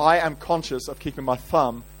later, I am conscious of keeping my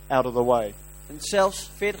thumb out of the way. en zelfs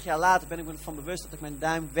 40 jaar later ben ik me ervan bewust dat ik mijn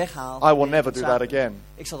duim weghaal. I will wanneer never ik do het that zaag. again.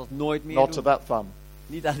 Ik zal dat nooit meer Not doen. to that thumb.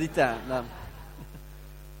 Niet aan die duim. Nou,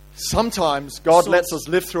 Sometimes God Soms- lets us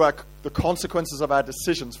live through the consequences of our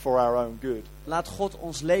decisions for our own good. laat God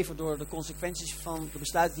ons leven door de consequenties van de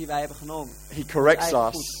besluiten die wij hebben genomen. He corrects Eigen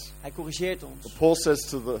us. goed. Hij corrigeert ons. Paul says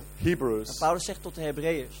to the En Hebrews, Paulus zegt tot de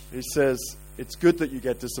Hebreeërs. he says, it's good that you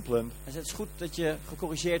get disciplined Hij zegt, het is goed dat je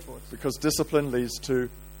gecorrigeerd wordt. because discipline leads to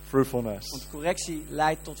fruitfulness. Want correctie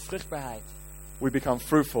leidt tot vruchtbaarheid. We become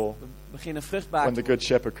fruitful We beginnen vruchtbaar when te the worden good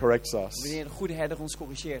shepherd corrects us. wanneer de goede herder ons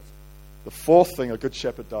corrigeert. The fourth thing a good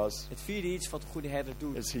shepherd does Het vierde iets wat de goede herder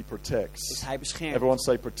doet, is he is protects. hij beschermt. Everyone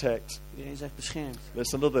say protect. Iedereen zegt beschermt.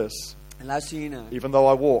 Listen to this. En luister hiernaar. Even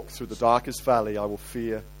though I walk through the darkest valley, I will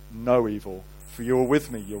fear no evil. For you are with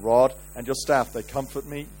me, your rod and your staff, they comfort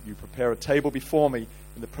me. You prepare a table before me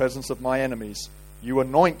in the presence of my enemies. You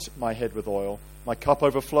anoint my head with oil. My cup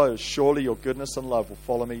overflows. Surely your goodness and love will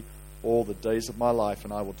follow me all the days of my life,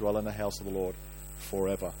 and I will dwell in the house of the Lord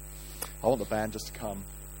forever. I want the band just to come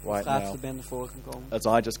right Graag now de band naar voren kan komen. as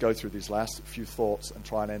I just go through these last few thoughts and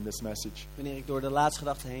try and end this message Wanneer ik door de laatste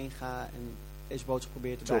gedachten heen ga en deze boodschap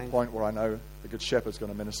probeer te to a beëindigen. point where I know the good shepherd is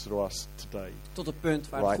going to minister to us today. Tot het punt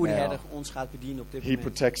waar de Right goede now. herder ons gaat bedienen op dit He moment.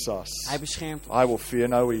 protects us. Hij beschermt I ons. will fear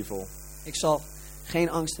no evil. Ik zal geen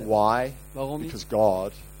angst hebben. Why? Waarom niet? Because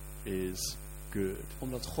God is good.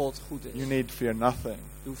 Omdat God goed is. You need fear nothing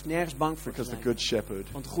Je hoeft nergens bang voor te because the zijn. good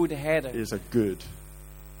shepherd Want de goede herder is a good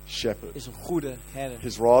shepherd. is een goede herder.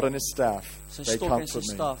 His rod and his staff, Zijn they stok en zijn comfort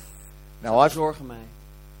me. staf Now zorgen mij.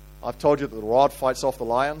 I've told you that the rod fights off the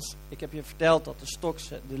lions. Ik heb je verteld dat de stok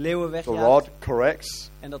de leeuwen The wegjaagt rod corrects.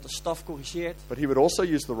 en dat de staf corrigeert. But he would also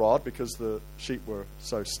use the rod because the sheep were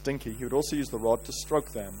so stinky. He would also use the rod to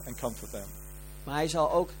stroke them and comfort them. Maar hij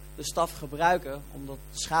zal ook de staf gebruiken omdat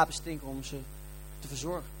de schapen stinken om ze te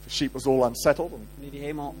verzorgen. The sheep was all unsettled, and Wanneer die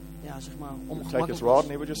helemaal, ja, zeg maar, he would take ongemakkelijk his rod was,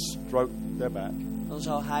 and he would just stroke their back. dan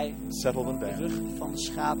zou hij settle them de down. rug van de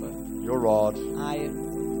schapen Your rod, aaien.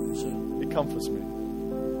 Ze- it comforts me.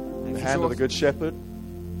 Hij The hand of the verzorgt good shepherd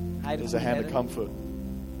Hij de is a goede hand of herder. comfort.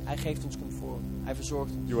 Hij geeft ons comfort. Hij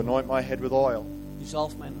verzorgt ons. You anoint my head with oil. U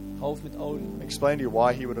zalft mijn hoofd met olie. Explain to you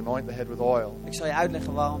why he would anoint the head with oil. Ik zal je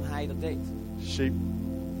uitleggen waarom hij dat deed. Sheep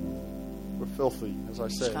were filthy, as I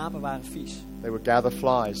said. Schapen waren vies. They would gather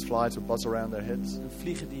flies. Flies would buzz around their heads. En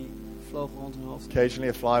vliegen die vlogen rond hun hoofd. Occasionally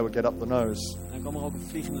a fly would get up the nose, En dan kwam er ook een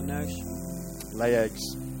vlieg in de neus. lay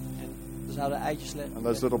eggs. En er zouden eitjes leggen. And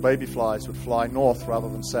those little baby flies would fly north rather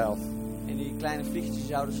than south, En die kleine vliegjes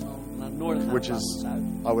zouden ze dan naar het noorden gaan. which in plaats is, van het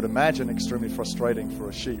zuiden. I would imagine, extremely frustrating for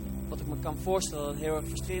a sheep. Wat ik me kan voorstellen dat het heel erg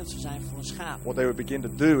frustrerend zou zijn voor een schaap. What they would begin to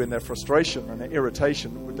do in their frustration and their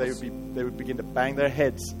irritation, they would begin to bang their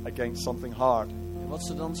heads against something hard. En wat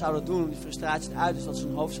ze dan zouden doen om die frustratie eruit is dat ze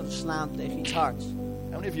hun hoofd zouden slaan tegen iets hards.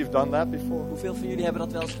 How many of you have done that before? Hoeveel van jullie hebben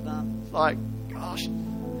dat wel eens gedaan? It's like, gosh,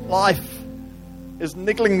 life is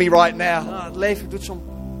niggling me right now. Nou, het leven doet zo'n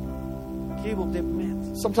kriebel op dit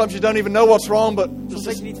moment. Sometimes you don't even know what's wrong, but there's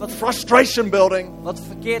weet je niet this wat- frustration building. Wat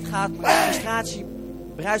verkeerd gaat, maar de frustratie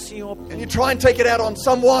bruist hier op. And you try and take it out on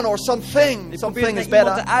someone or something. Je probeert Something naar is iemand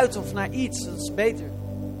better. eruit of naar iets, dat is beter.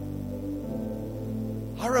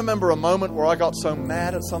 I remember a moment where I got so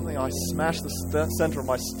mad at something, I smashed the center of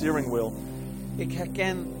my steering wheel. Ik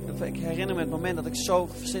herinner me het moment dat ik zo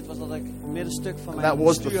gefrustreerd was dat ik het middenstuk van And mijn that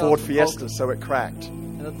was the stuur had Ford gebroken. Fiesta, so it cracked.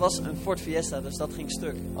 En dat was een Ford Fiesta, dus dat ging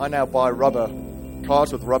stuk. I now buy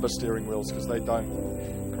cars with rubber steering wheels because they don't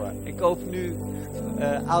crack. Ik koop nu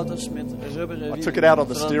auto's met rubberen I wielen, took it out on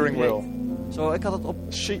the zodat het steering niet wheel. breekt. Zo, ik had het op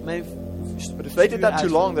Sheep. mijn But if they did that too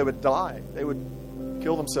stuur long, they would die. They would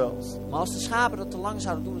kill themselves. Maar als de schapen dat te lang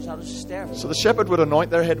zouden doen, dan zouden ze sterven. So the shepherd would anoint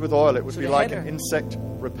their head with oil. It would So be the like an header- insect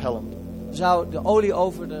repellent. Zou de olie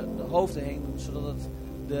over de hoofden heen doen, zodat het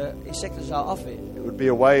de insecten zou afweren. It would be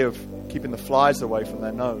a way of keeping the flies away from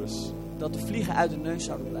their nose. Dat de vliegen uit de neus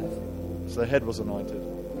zouden blijven. So their head was anointed.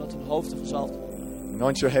 Omdat hun hoofden gezalfd.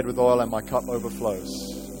 Anoint your head with oil and my cup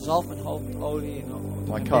overflows. Zalf mijn hoofd met olie en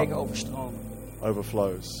mijn cup. beker overstromen.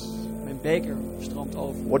 Overflows. Mijn beker stroomt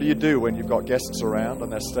over. What do you do when you've got guests around and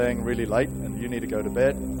they're staying really late and you need to go to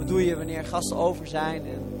bed? Wat doe je wanneer gasten over zijn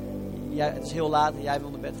en het is heel laat en jij wil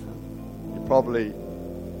naar bed gaan? You probably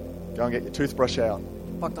go and get your toothbrush out.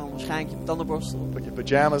 Je pakt dan waarschijnlijk je tandenborstel, Put your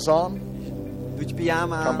pajamas on. doet je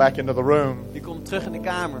pyjama Come aan, back into the room. je komt terug in de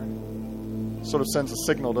kamer. Sort of sends a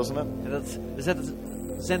signal, doesn't it? En dat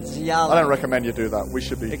zendt een signaal I don't aan. recommend you do that. We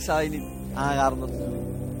should Ik be. zou je niet aanraden om dat te doen.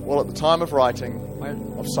 Well, at the time of writing Maar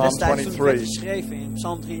of Psalm destijds toen het werd 23, geschreven in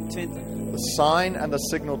Psalm 23, the sign and the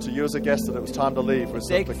signal to you as a guest that it was time to leave was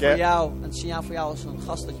that teken voor jou, een signaal voor jou als een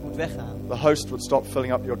gast dat je moet weggaan. the host would stop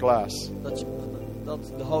filling up your glass. Dat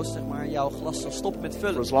de host zeg maar jouw glas zal stoppen met For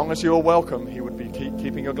vullen. as long as you are welcome, he would be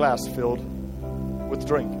keeping your glass filled with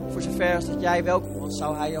drink. Voor zover als dat jij welkom was,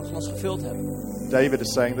 zou hij jouw glas gevuld hebben. David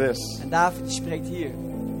is saying this, En David die spreekt hier.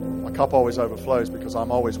 my cup always overflows because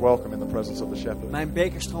I'm always welcome in the presence of the shepherd. Mijn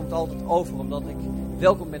beker stroomt altijd over omdat ik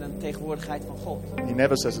welkom ben in de tegenwoordigheid van God. He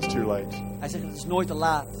never says it's too late. Hij zegt het is nooit te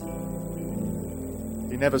laat.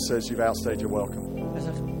 He never says you've outstayed your welcome. Hij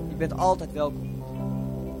zegt je bent altijd welkom.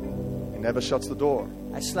 He never shuts the door.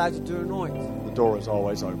 Hij sluit de deur nooit. The door is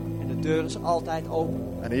always open. En de deur is altijd open.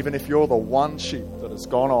 And even if you're the one sheep that has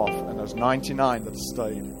gone off and there's 99 that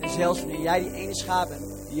stayed, En zelfs wanneer jij die ene schaap bent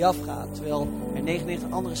die afgaat, terwijl er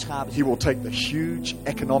 99 andere schapen he zijn, will take the huge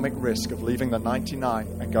economic risk of leaving the 99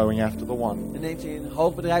 and going after the one. dan neemt hij een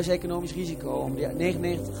hoog bedrijfseconomisch risico om die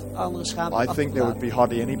 99 andere schapen I af think te there would laten. be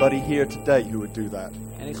hardly anybody here today who would do that.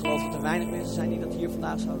 En ik geloof dat er weinig mensen zijn die dat hier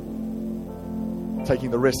vandaag zouden doen.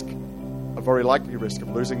 Taking the risk, a very likely risk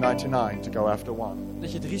of losing 99 to go after one.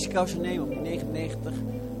 Dat je het risico zou nemen om die 99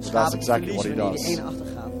 schapen te exactly verliezen what he wanneer die does. ene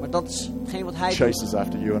achtergaat. Maar dat is hetgeen wat hij doet. Chases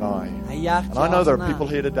after you and I. Hij jaagt And jou I know there are achterna. people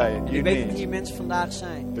here today and En you ik weet dat hier need mensen vandaag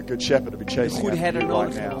zijn. the good shepherd to be De chasing goede after herder you nodig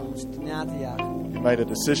right hebben now. om ons na te jagen. You made a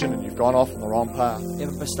decision and you've gone off on the wrong path. Je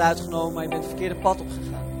hebt een besluit genomen, maar je bent het verkeerde pad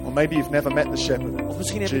opgegaan. Or maybe you've never met the shepherd, Of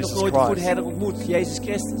misschien heb je nog Jesus nooit de goede Christ. herder ontmoet, Jezus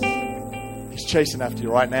Christus. He's chasing after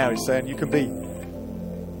you right now. He's saying you can be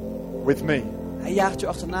with me. Hij jaagt je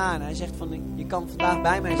achterna en hij zegt van je kan vandaag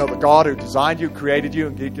bij mij You know, zijn. the God who designed you, created you,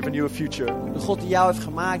 and given you a future. De God die jou heeft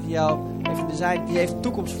gemaakt, die jou heeft designed, die heeft een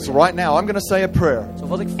toekomst voor So jou. right now, I'm going to say a prayer Zo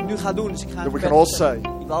wat ik nu ga doen is ik ga that een we gebed can all zeggen,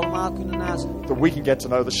 say, die we allemaal kunnen nazeggen. that we can get to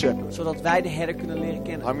know the shepherd. Zodat wij de herder kunnen leren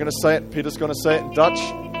kennen. I'm going to say it. Peter's going to say it in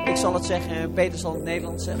Dutch. Ik zal het zeggen en Peter zal het in het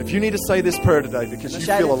Nederlands zeggen. And if you need to say this prayer today because En you als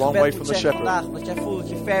jij feel a dit long way gebed from moet the zeggen shepherd, vandaag, omdat jij voelt dat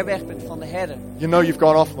je ver weg bent van de herder. you know you've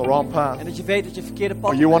gone off on the wrong path, En dat je weet dat je het verkeerde pad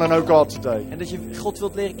or you want to bent know gegaan. God today, En dat je God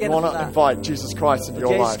wilt leren you kennen want to vandaag. invite Jesus Christ into Dat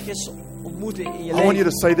your Jezus life, Christus ontmoet ontmoeten in je I want you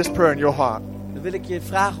leven, to say this prayer in your heart. dan wil ik je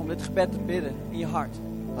vragen om dit gebed te bidden in je hart.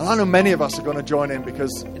 And I know many of us are going to join in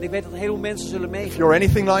because En ik weet dat een heleboel mensen zullen if meegaan. you're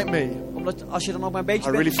anything like me, Omdat als je dan ook maar een beetje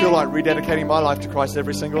I really bent, feel like rededicating my life to Christ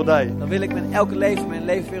every single day. dan wil ik mijn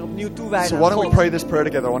leven weer opnieuw So toewijden why aan don't we God. pray this prayer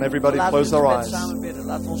together? I want everybody to Laten we close dit their gebed eyes. samen bidden.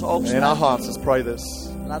 Laten we onze ogen And in our sluiten. hearts, let's pray this.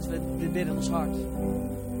 Laten we dit bidden in ons hart.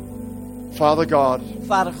 Father God,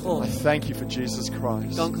 Vader God, I thank you for Jesus ik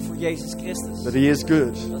Christ. dank u voor Jezus Christus. That he is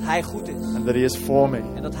good Dat Hij goed is. and that he is for me.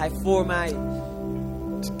 En dat Hij voor mij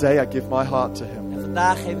is. Today I give my heart to him. En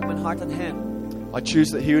vandaag geef ik mijn hart aan Hem. I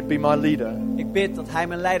choose that he would be my leader Ik bid dat Hij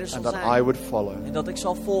mijn leider zal and that I zijn. would follow. En dat ik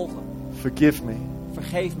zal volgen. Forgive me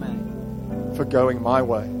Vergeef mij for going my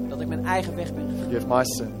way. dat ik mijn eigen weg ben gegaan. Forgive my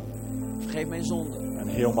sin Vergeef mijn zonde. and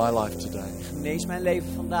heal my life today. Genees mijn leven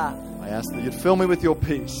vandaag. I ask that you'd fill me with your Ik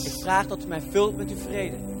peace. vraag dat u mij vult met uw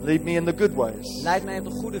vrede. Lead me in the good ways. Leid mij op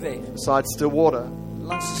de goede wegen. Beside still water,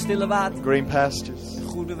 Langs de stille water. green pastures. De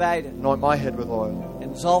goede weiden. Anoint my head with oil. En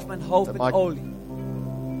zalf mijn hoofd That met my- olie.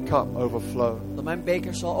 Cup overflow. Dat mijn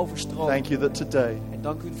beker zal overstromen. Thank you that today En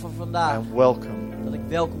dank u voor I vandaag. am welcome Dat ik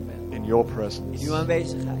welkom ben. in your In presence. uw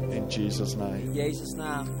aanwezigheid. In Jesus' name. In Jezus'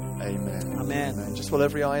 naam. Amen. Amen. Just while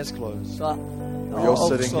every eye is closed. Terwijl You're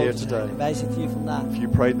alle sitting ogen gesloten here zijn. today. En wij zitten hier vandaag. If you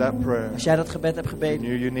prayed that prayer, Als jij dat gebed hebt you gebeden.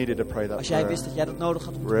 knew you needed to pray that Als jij prayer. wist dat jij dat nodig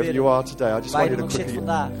had om te Wherever you bidden. are today, I just Waar want je you dan to ook zit quickly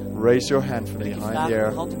vandaag. raise your hand for me Ik high vraag in the om air.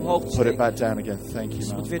 de hand omhoog te Put it steken. back down again. Thank you, Dus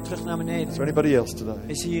je man. moet weer terug naar beneden. Is there anybody else today?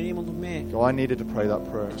 Is hier iemand nog meer? Go, I needed to pray that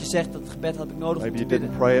prayer. Dat je zegt dat het gebed had ik nodig om Maybe te you bidden.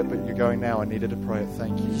 didn't pray it, but you're going now. I needed to pray it.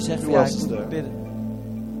 Thank you. Dat je zegt van Who ja, else ik is moet het there? bidden.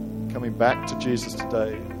 Coming back to Jesus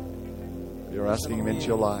today. You're asking him into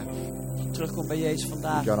your life. Dat je terugkomt bij Jezus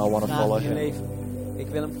vandaag. Again, I wanna Vraag follow in je him. leven. Ik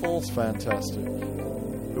wil hem It's volgen. fantastic.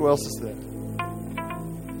 Who else is there?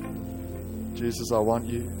 Jesus, I want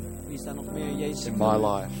you Wie is daar nog meer? Jezus in ik my wil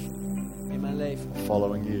je life, in mijn leven.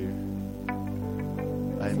 following you.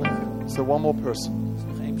 Amen. Is there one more person? Er is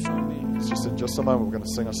nog één persoon meer. It's just in just a moment we're going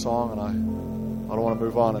to sing a song, and I don't want to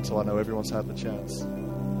move on until I know everyone's had the chance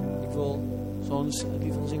Ik wil zo'n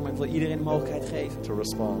lied van zingen, maar ik wil iedereen de mogelijkheid geven to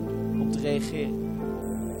respond. om te reageren.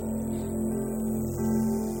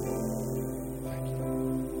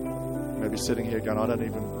 Maybe sitting here going, I don't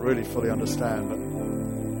even really fully understand, but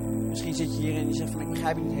Misschien zit je hier en je zegt van ik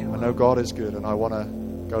begrijp het niet I helemaal. know God is good, and I want to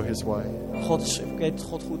go His way. Ik weet dat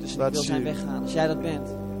God goed is en ik wil That's zijn you. weg gaan. Als jij dat bent,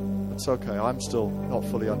 It's okay. I'm still not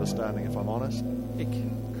fully understanding, if I'm honest, ik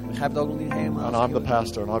begrijp het ook nog niet helemaal. and als I'm ik the wil.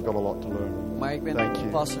 pastor, and I've got a lot to learn. Maar ik ben Thank you.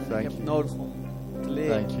 een passer en Thank ik heb het you. nodig om te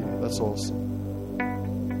leren. Thank you. That's awesome.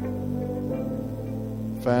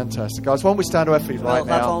 Fantastic. Guys, why don't we stand to our feet Terwijl, right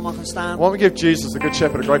laten we now? allemaal gaan staan. Why don't we give Jesus, the Good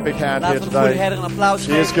Shepherd, a great big hand here Laten we de goede today? herder een applaus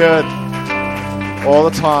He is geven. good all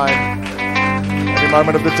the time, every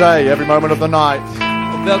moment of the day, every moment of the night.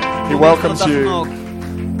 Op welk moment welcomes van de dag you. dan ook.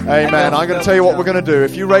 Amen. I'm going to tell you what we're going to do.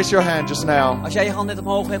 If you raise your hand just now, Als jij je hand net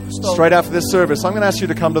omhoog hebt gestoken, straight after this service, I'm going to ask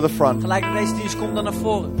you to come to the front. gelijk naar deze dienst, kom dan naar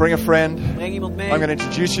voren. Bring a friend. Breng iemand mee. I'm going to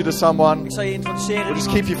introduce you to someone. Ik zal je introduceren. We'll just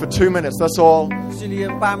Iemand. keep you for 2 minutes. That's all. We zullen je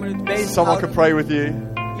een paar minuten bezig Someone can houden. pray with you.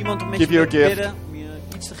 Iemand om met give je you te a gift. bidden, om je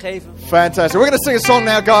iets te geven. Fantastic. We're going to sing a song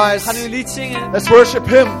now, We guys. gaan nu een lied zingen. Let's worship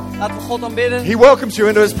Him. Laten we God aanbidden. He welcomes you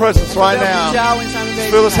into His presence right Welkom now. jou in zijn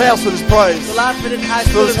Fill His house with His praise. Zo laten we dit huis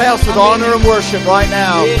Fill His house with honor and worship right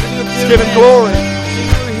now. Heer, nu op dit Let's give Him moment. glory. Zing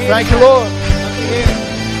uw Heer. Thank you, Lord. Dank u, Heer.